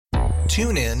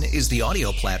TuneIn is the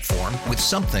audio platform with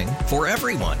something for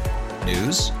everyone.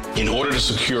 News. In order to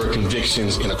secure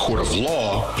convictions in a court of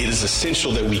law, it is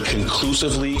essential that we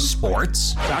conclusively.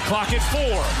 Sports. Shot clock at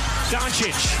 4.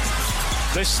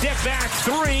 Doncic. The step back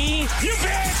 3. You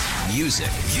bet. Music.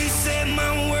 You set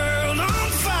my world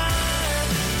on fire.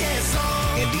 Yes,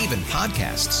 and even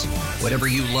podcasts. Whatever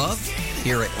you love,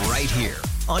 hear it right here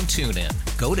on TuneIn.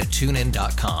 Go to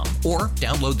TuneIn.com or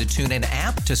download the TuneIn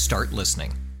app to start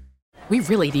listening. We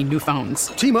really need new phones.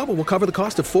 T-Mobile will cover the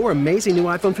cost of 4 amazing new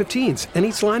iPhone 15s, and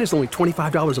each line is only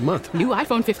 $25 a month. New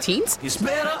iPhone 15s? it's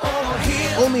better over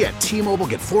here. Only at T-Mobile,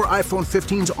 get 4 iPhone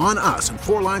 15s on us and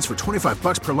 4 lines for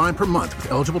 $25 per line per month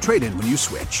with eligible trade-in when you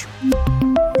switch.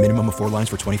 Minimum of 4 lines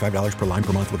for $25 per line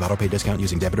per month with autopay discount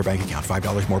using debit or bank account.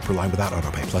 $5 more per line without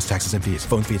autopay, plus taxes and fees.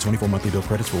 Phone fee at 24 monthly bill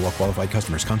credits for well-qualified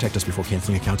customers. Contact us before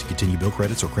canceling account to continue bill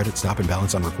credits or credit stop and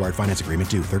balance on required finance agreement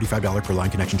due. $35 per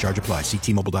line connection charge applies. See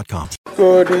T-Mobile.com.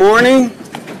 Good morning.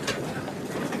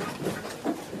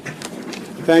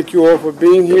 Thank you all for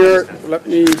being here. Let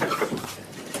me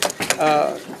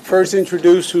first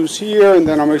introduce who's here, and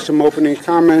then I'll make some opening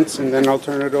comments, and then I'll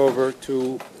turn it over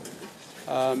to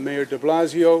Mayor de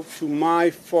Blasio. To my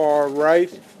far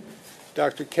right,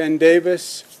 Dr. Ken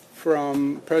Davis,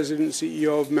 President and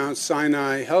CEO of Mount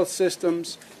Sinai Health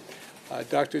Systems,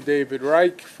 Dr. David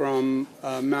Reich from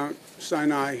Mount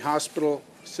Sinai Hospital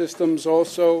Systems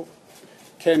also,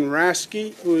 Ken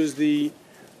Rasky, who is the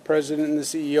President and the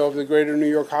CEO of the Greater New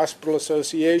York Hospital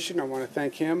Association. I want to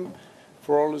thank him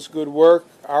for all his good work.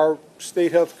 Our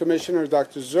State Health Commissioner,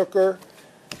 Dr. Zucker.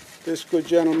 This good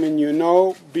gentleman you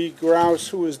know, B. Grouse,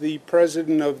 who is the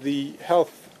President of the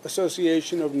Health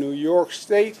Association of New York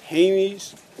State,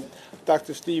 Haney's.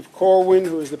 Dr. Steve Corwin,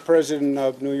 who is the President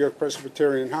of New York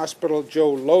Presbyterian Hospital.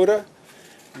 Joe Loda,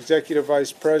 Executive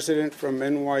Vice President from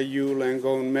NYU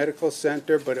Langone Medical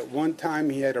Center, but at one time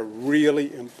he had a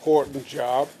really important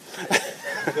job.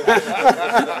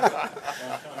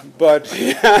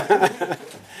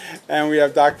 And we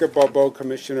have Dr. Barbeau,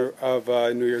 Commissioner of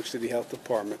New York City Health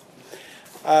Department.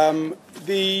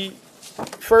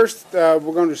 First, we're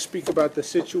going to speak about the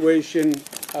situation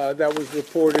that was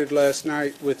reported last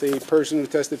night with a person who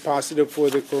tested positive for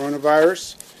the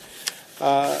coronavirus.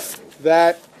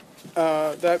 That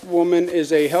woman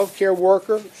is a healthcare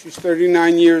worker. She's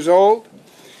 39 years old.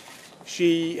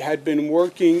 She had been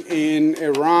working in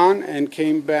Iran and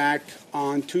came back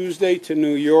on Tuesday to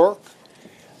New York.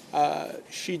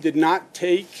 She did not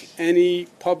take any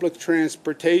public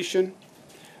transportation.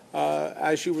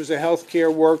 As she was a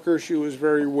healthcare worker, she was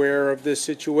very aware of this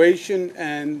situation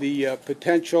and the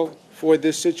potential for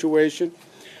this situation.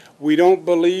 We don't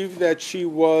believe that she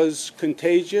was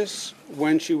contagious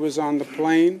when she was on the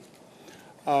plane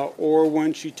or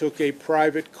when she took a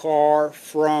private car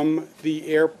from the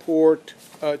airport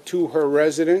to her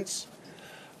residence.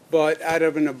 But out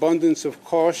of an abundance of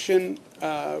caution,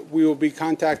 we will be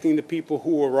contacting the people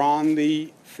who were on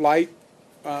the flight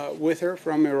with her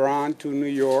from Iran to New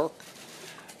York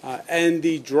and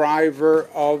the driver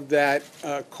of that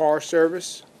car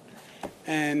service.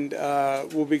 And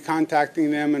we'll be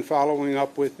contacting them and following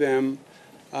up with them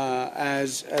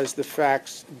as the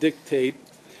facts dictate.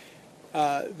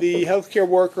 The healthcare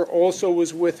worker also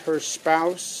was with her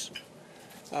spouse.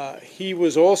 He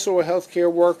was also a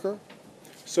healthcare worker,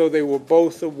 so they were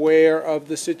both aware of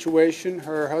the situation.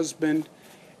 Her husband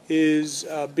is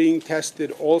being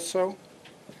tested also,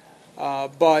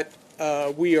 but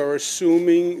we are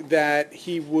assuming that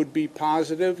he would be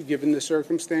positive given the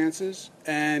circumstances,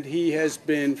 and he has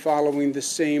been following the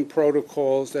same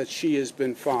protocols that she has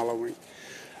been following.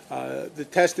 The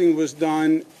testing was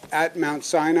done at Mount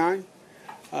Sinai.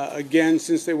 Again,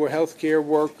 since they were healthcare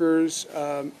workers,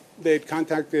 they had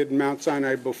contacted Mount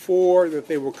Sinai before that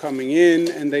they were coming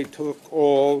in, and they took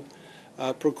all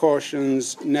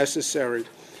precautions necessary.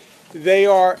 They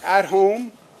are at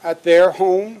home, at their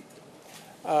home.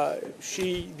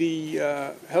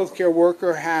 The healthcare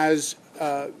worker has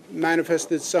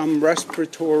manifested some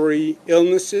respiratory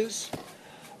illnesses,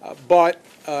 but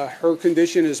her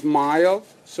condition is mild,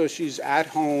 so she's at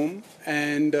home,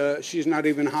 and she's not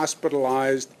even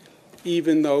hospitalized,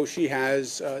 even though she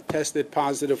has tested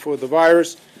positive for the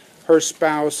virus. Her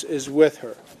spouse is with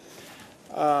her.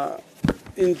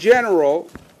 In general,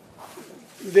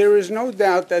 there is no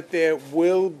doubt that there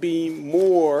will be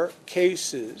more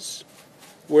cases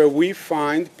where we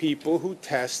find people who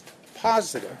test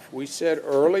positive. We said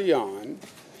early on,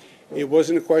 it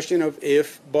wasn't a question of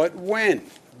if, but when.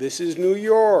 This is New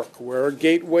York. We're a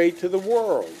gateway to the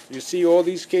world. You see all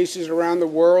these cases around the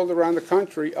world, around the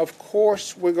country. Of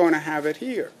course, we're going to have it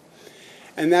here.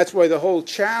 And that's why the whole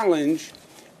challenge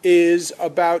is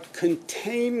about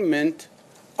containment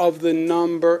of the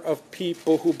number of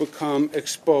people who become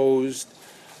exposed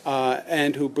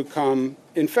and who become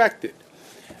infected.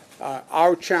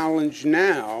 Our challenge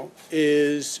now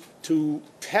is to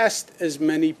test as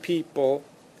many people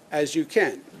as you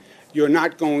can. You're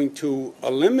not going to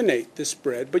eliminate the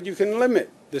spread, but you can limit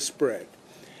the spread.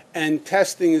 And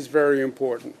testing is very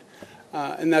important.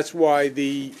 And that's why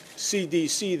the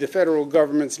CDC, the federal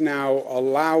government's now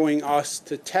allowing us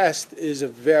to test, is a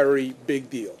very big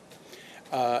deal.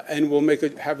 And will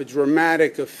have a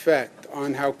dramatic effect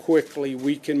on how quickly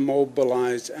we can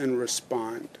mobilize and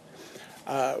respond.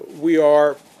 We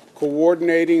are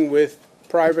coordinating with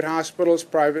private hospitals,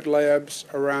 private labs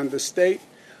around the state.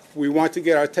 We want to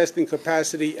get our testing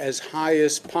capacity as high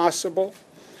as possible.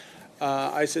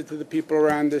 I said to the people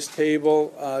around this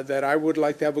table that I would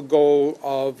like to have a goal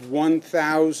of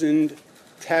 1,000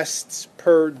 tests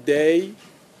per day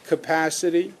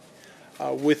capacity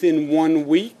within 1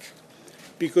 week,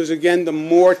 because, again, the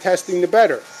more testing, the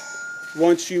better.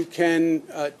 Once you can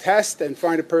test and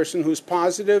find a person who's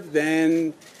positive,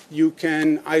 then you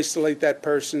can isolate that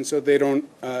person so they don't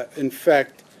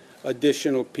infect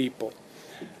additional people.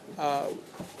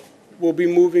 We'll be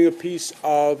moving a piece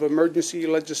of emergency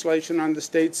legislation on the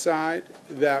state side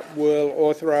that will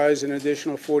authorize an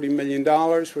additional $40 million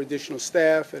for additional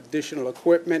staff, additional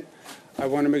equipment. I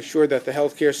want to make sure that the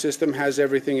healthcare system has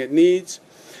everything it needs.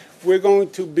 We're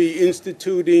going to be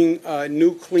instituting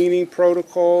new cleaning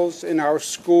protocols in our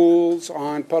schools,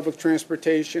 on public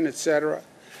transportation, et cetera,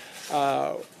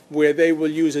 where they will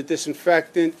use a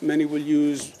disinfectant. Many will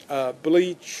use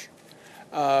bleach,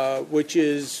 which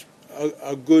is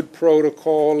a good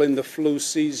protocol in the flu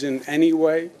season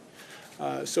anyway.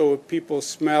 So if people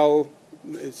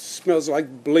it smells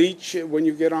like bleach when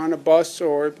you get on a bus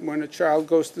or when a child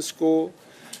goes to school,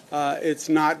 it's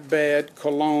not bad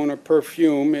cologne or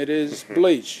perfume, it is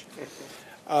bleach.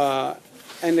 And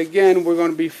again, we're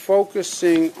going to be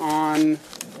focusing on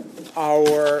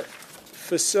our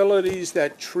facilities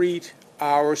that treat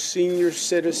our senior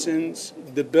citizens,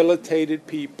 debilitated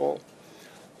people,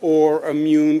 or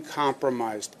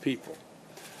immune-compromised people,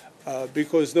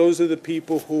 because those are the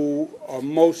people who are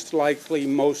most likely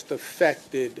most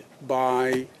affected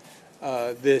by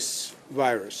this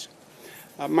virus.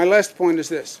 My last point is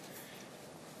this.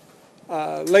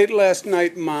 Late last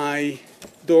night, my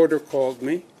daughter called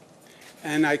me,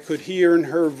 and I could hear in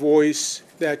her voice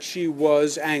that she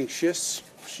was anxious.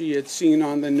 She had seen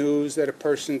on the news that a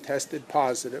person tested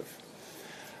positive.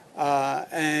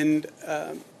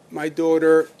 My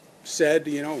daughter said,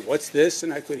 what's this?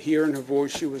 And I could hear in her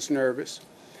voice she was nervous.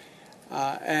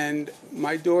 And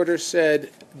my daughter said,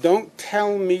 don't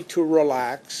tell me to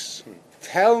relax.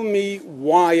 Tell me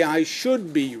why I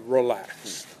should be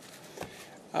relaxed,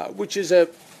 which is a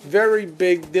very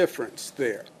big difference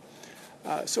there.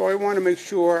 So I want to make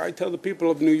sure I tell the people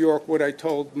of New York what I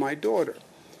told my daughter.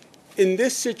 In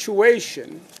this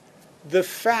situation, the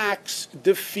facts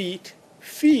defeat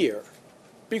fear,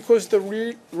 because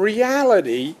the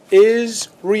reality is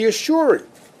reassuring.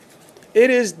 It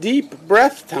is deep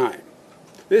breath time.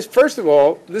 First of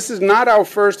all, this is not our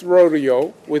first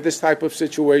rodeo with this type of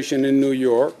situation in New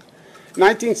York.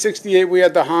 1968, we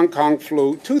had the Hong Kong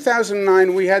flu.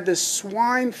 2009, we had the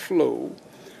swine flu,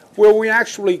 where we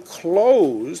actually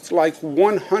closed like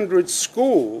 100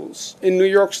 schools in New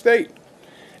York State.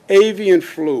 Avian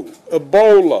flu,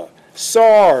 Ebola,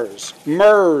 SARS,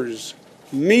 MERS,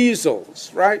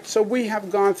 measles, right? So we have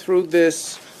gone through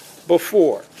this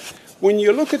before. When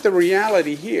you look at the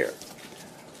reality here,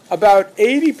 about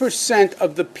 80%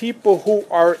 of the people who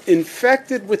are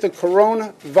infected with the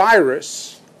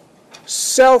coronavirus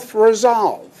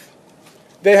self-resolve.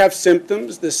 They have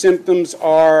symptoms. The symptoms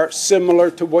are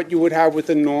similar to what you would have with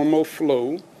a normal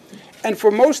flu. And for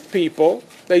most people,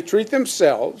 they treat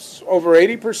themselves, over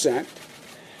 80%,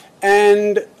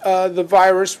 and the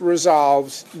virus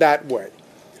resolves that way.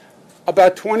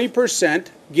 About 20%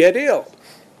 get ill.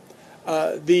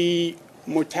 The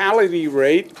mortality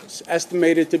rate is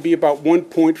estimated to be about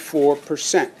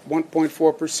 1.4%.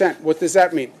 1.4%. What does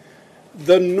that mean?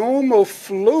 The normal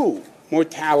flu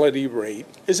mortality rate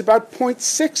is about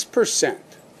 0.6%.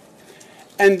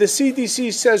 And the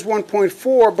CDC says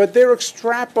 1.4, but they're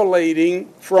extrapolating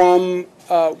from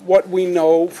what we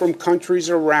know from countries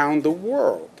around the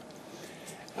world.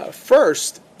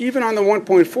 First, even on the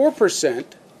 1.4%,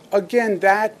 again,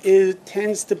 that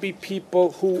tends to be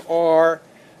people who are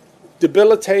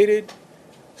debilitated,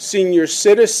 senior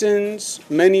citizens,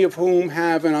 many of whom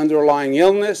have an underlying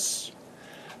illness.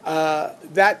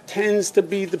 That tends to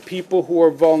be the people who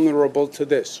are vulnerable to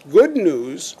this. Good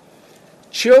news,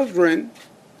 children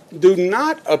do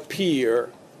not appear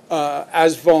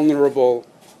as vulnerable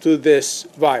to this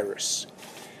virus.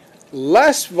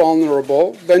 Less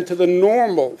vulnerable than to the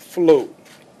normal flu.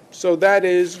 So that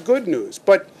is good news.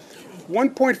 But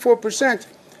 1.4%,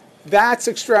 that's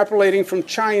extrapolating from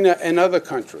China and other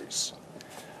countries.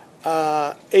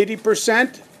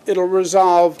 80%, it'll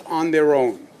resolve on their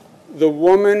own. The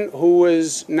woman who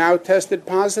is now tested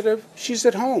positive, she's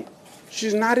at home.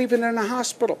 She's not even in a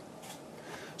hospital.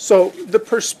 So the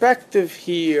perspective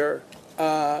here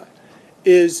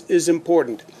is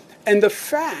important. And the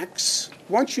facts,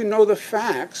 once you know the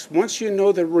facts, once you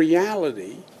know the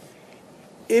reality,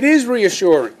 it is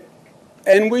reassuring.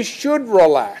 And we should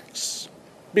relax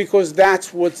because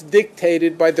that's what's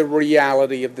dictated by the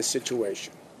reality of the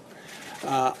situation.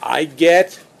 I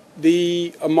get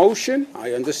the emotion.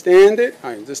 I understand it.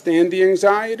 I understand the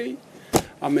anxiety.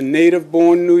 I'm a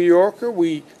native-born New Yorker.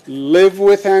 We live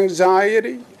with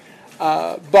anxiety.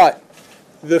 But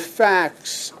the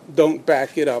facts don't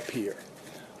back it up here.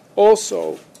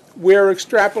 Also, we're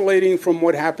extrapolating from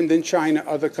what happened in China,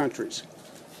 other countries.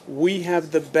 We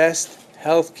have the best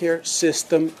healthcare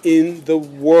system in the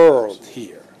world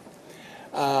here.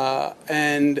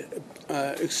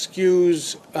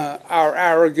 Excuse our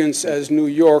arrogance as New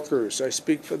Yorkers. I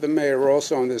speak for the mayor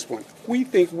also on this one. We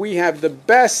think we have the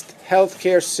best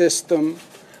healthcare system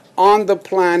on the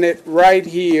planet right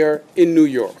here in New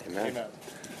York. Amen.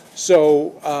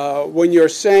 So when you're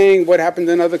saying what happened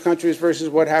in other countries versus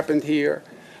what happened here,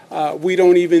 we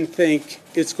don't even think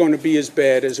it's going to be as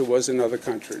bad as it was in other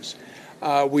countries.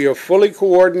 We are fully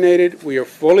coordinated. We are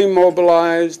fully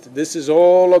mobilized. This is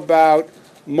all about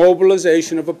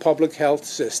mobilization of a public health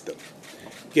system,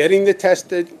 getting the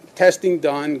testing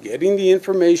done, getting the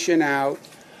information out,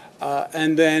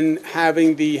 and then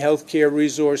having the healthcare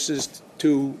resources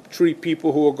to treat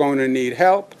people who are going to need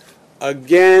help.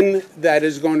 Again, that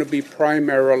is going to be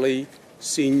primarily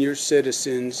senior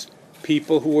citizens,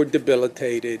 people who are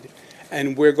debilitated,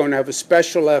 and we're going to have a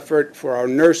special effort for our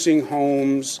nursing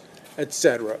homes,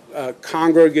 etc.,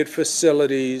 congregate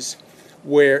facilities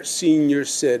where senior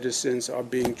citizens are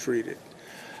being treated.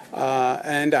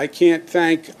 And I can't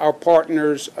thank our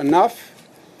partners enough.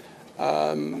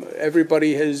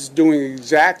 Everybody is doing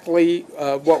exactly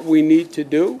what we need to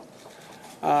do.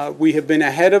 We have been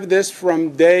ahead of this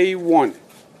from day one.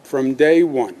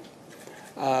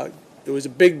 It was a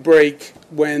big break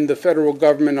when the federal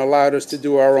government allowed us to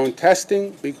do our own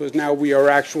testing, because now we are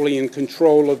actually in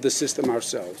control of the system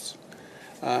ourselves.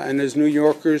 And as New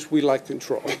Yorkers, we like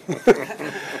control.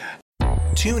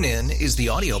 TuneIn is the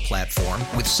audio platform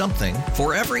with something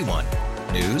for everyone.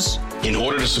 News. In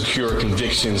order to secure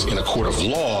convictions in a court of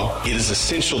law, it is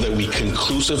essential that we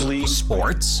conclusively.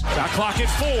 Sports. Shot clock at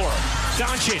 4.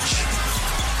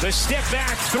 Doncic. The step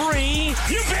back 3.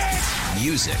 You bet.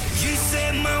 Music. You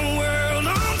set my world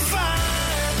on fire.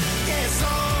 Yes,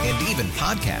 and even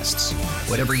podcasts.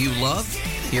 Whatever you love,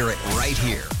 hear it right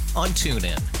here on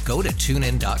TuneIn. Go to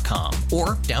TuneIn.com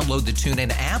or download the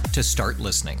TuneIn app to start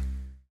listening.